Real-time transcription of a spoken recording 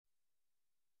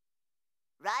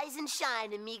Rise and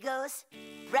shine, amigos.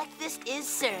 Breakfast is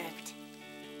served.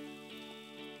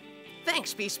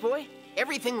 Thanks, Beast Boy.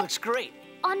 Everything looks great.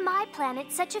 On my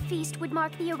planet, such a feast would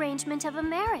mark the arrangement of a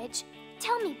marriage.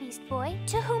 Tell me, Beast Boy,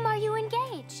 to whom are you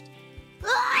engaged?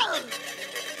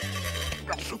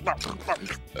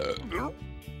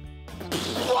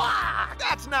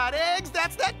 That's not eggs,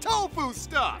 that's that tofu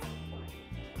stuff!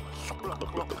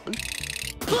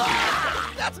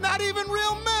 That's not even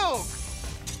real milk!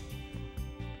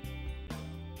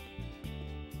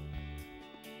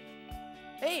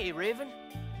 Hey, Raven.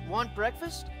 Want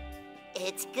breakfast?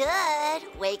 It's good.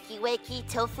 Wakey, wakey,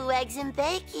 tofu, eggs, and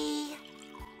bakey.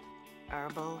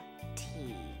 Herbal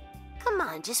tea. Come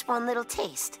on, just one little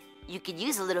taste. You could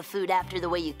use a little food after the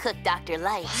way you cook Dr.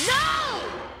 Light. No!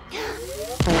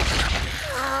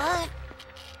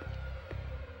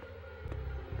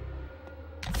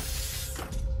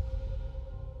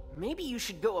 Maybe you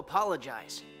should go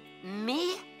apologize.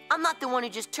 Me? I'm not the one who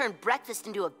just turned breakfast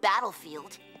into a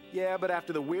battlefield. Yeah, but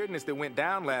after the weirdness that went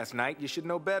down last night, you should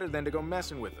know better than to go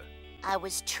messing with her. I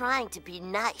was trying to be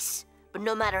nice, but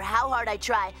no matter how hard I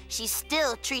try, she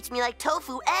still treats me like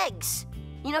tofu eggs.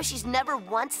 You know, she's never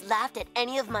once laughed at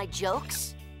any of my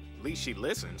jokes. At least she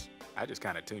listens. I just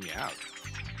kind of tune you out.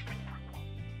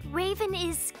 Raven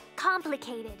is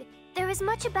complicated. There is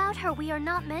much about her we are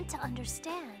not meant to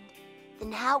understand.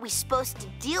 Then how are we supposed to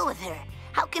deal with her?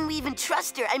 How can we even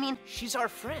trust her? I mean... She's our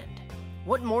friend.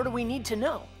 What more do we need to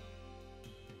know?